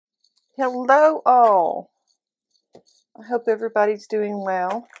Hello all. I hope everybody's doing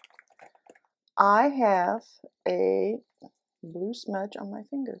well. I have a blue smudge on my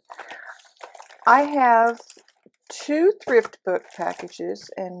finger. I have 2 thrift book packages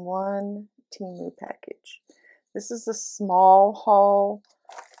and 1 Temu package. This is a small haul,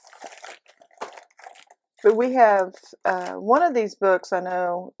 but we have one of these books I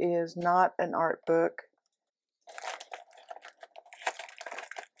know is not an art book.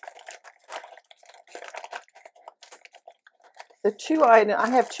 I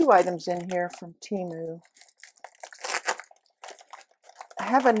have 2 items in here from Temu. I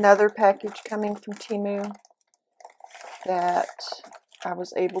have another package coming from Temu that I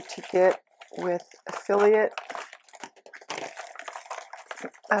was able to get with affiliate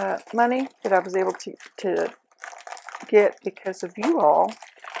money that I was able to get because of you all.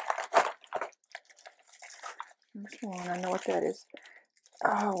 There's one, I know what that is.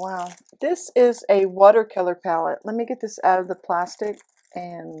 Oh wow, this is a watercolor palette. Let me get this out of the plastic,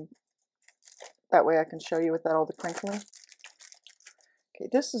 and that way I can show you without all the crinkling. Okay,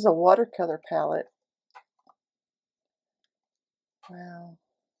 this is a watercolor palette. Wow.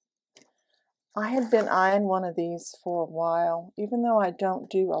 I had been eyeing one of these for a while, even though I don't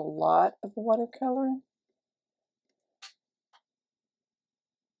do a lot of watercolor.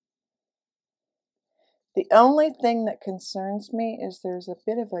 The only thing that concerns me is there's a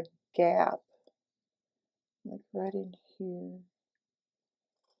bit of a gap, like right in here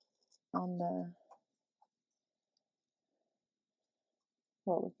on the,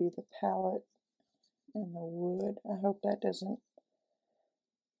 what would be the palette and the wood. I hope it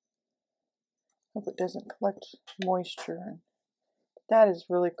doesn't collect moisture. That is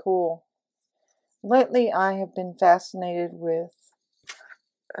really cool. Lately I have been fascinated with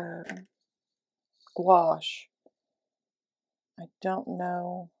gouache. I don't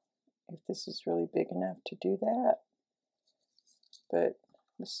know if this is really big enough to do that, but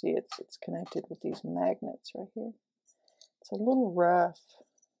let's see, it's connected with these magnets right here. It's a little rough.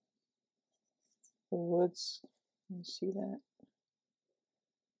 The woods, you see that?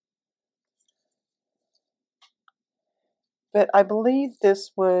 But I believe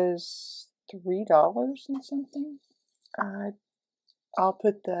this was $3 and something. I'll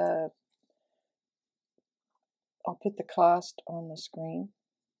put the cost on the screen.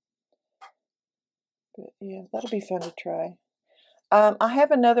 But yeah, that'll be fun to try. I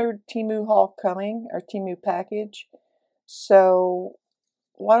have another Temu haul coming, or Temu package. So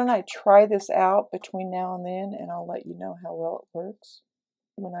why don't I try this out between now and then, and I'll let you know how well it works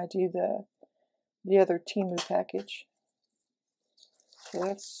when I do the other Temu package. So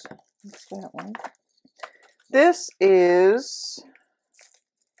that's that one. This is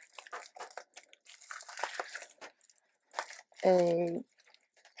a,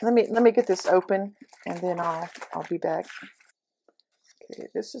 let me get this open and then I'll be back. Okay,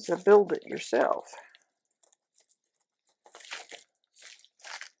 this is a build it yourself.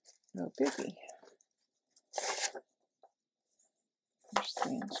 No biggie. Here's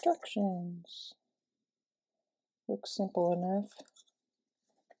the instructions. Looks simple enough.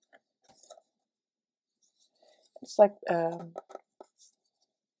 It's like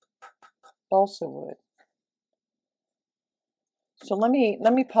balsa wood. So let me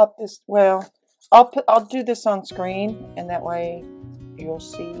pop this. Well, I'll do this on screen, and that way you'll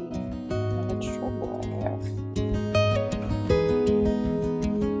see how much trouble I have.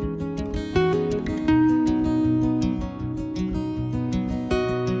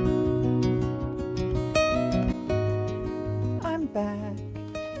 I'm back.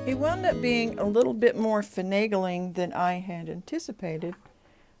 It wound up being a little bit more finagling than I had anticipated,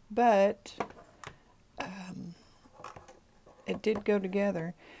 but it did go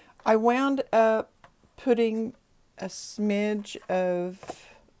together. I wound up putting a smidge of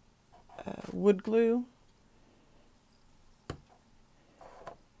wood glue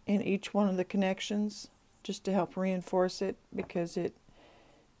in each one of the connections just to help reinforce it, because it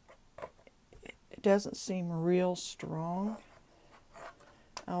doesn't seem real strong.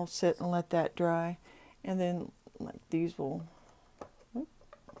 I'll sit and let that dry, and then like these go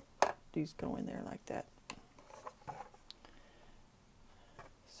in there like that.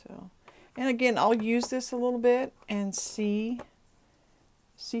 So, and again, I'll use this a little bit and see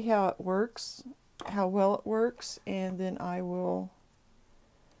how it works, how well it works, and then I will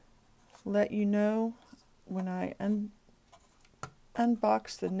let you know when I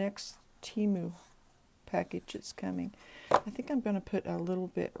unbox the next Temu package that's coming. I think I'm going to put a little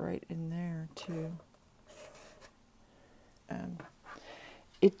bit right in there too.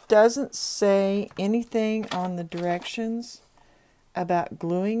 It doesn't say anything on the directions about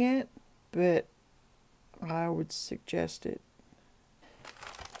gluing it, but I would suggest it.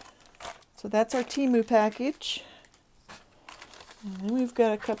 So that's our Temu package. And then we've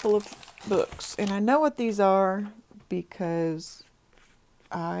got a couple of books. And I know what these are because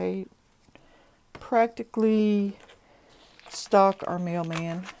I practically stalk our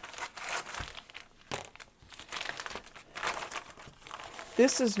mailman.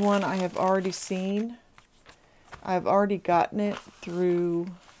 This is one I have already seen. I've already gotten it through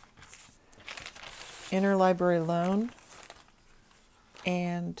interlibrary loan.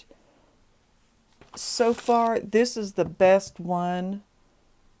 And so far, this is the best one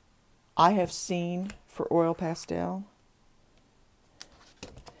I have seen for oil pastel.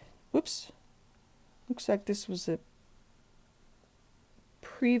 Whoops. Looks like this was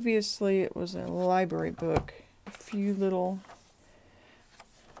previously it was a library book. A few little,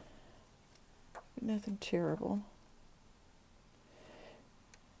 nothing terrible.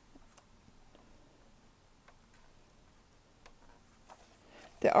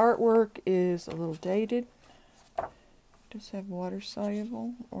 The artwork is a little dated. It does have water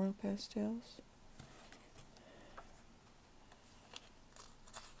soluble oil pastels.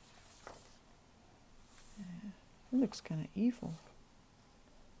 It looks kind of evil.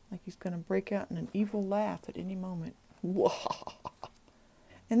 Like he's going to break out in an evil laugh at any moment. Whoa.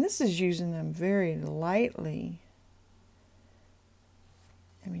 And this is using them very lightly.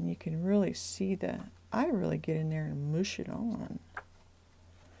 I mean, you can really see I really get in there and mush it on.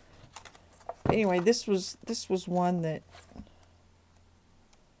 Anyway, this was one that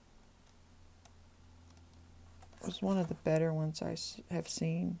was one of the better ones I have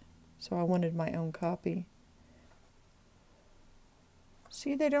seen. So I wanted my own copy.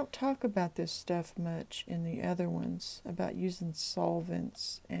 See, they don't talk about this stuff much in the other ones, about using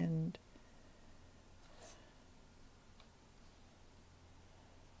solvents and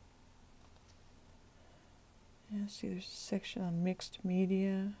yeah, see there's a section on mixed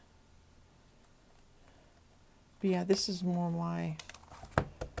media. But yeah, this is more my,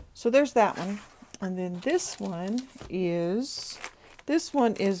 so there's that one. And then this one is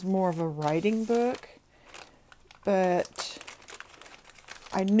more of a writing book, but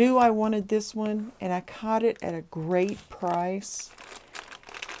I knew I wanted this one and I caught it at a great price.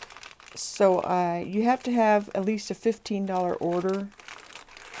 So you have to have at least a $15 order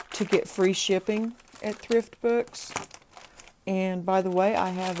to get free shipping at Thriftbooks. And by the way, I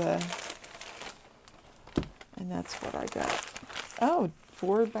have and that's what I got. Oh,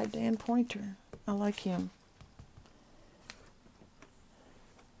 forward by Dan Pointer. I like him.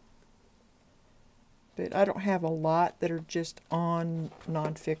 But I don't have a lot that are just on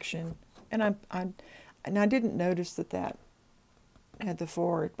nonfiction. And I didn't notice that had the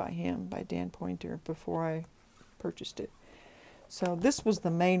forward by him, by Dan Pointer, before I purchased it. So this was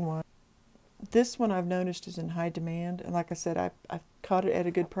the main one. This one I've noticed is in high demand. And like I said, I caught it at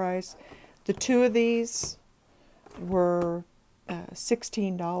a good price. The two of these were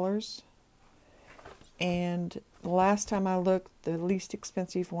 $16. And the last time I looked, the least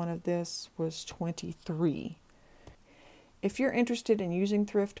expensive one of this was $23. If you're interested in using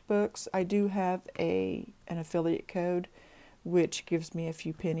Thriftbooks, I do have an affiliate code, which gives me a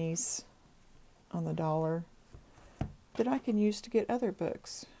few pennies on the dollar that I can use to get other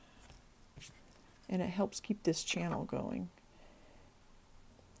books. And it helps keep this channel going.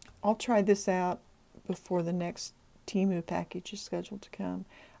 I'll try this out before the next Temu package is scheduled to come.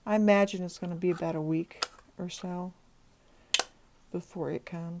 I imagine it's going to be about a week or so before it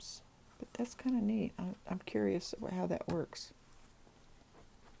comes. But that's kind of neat. I'm curious about how that works.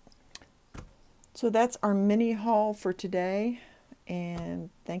 So that's our mini haul for today. And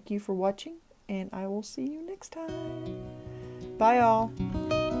thank you for watching. And I will see you next time. Bye all.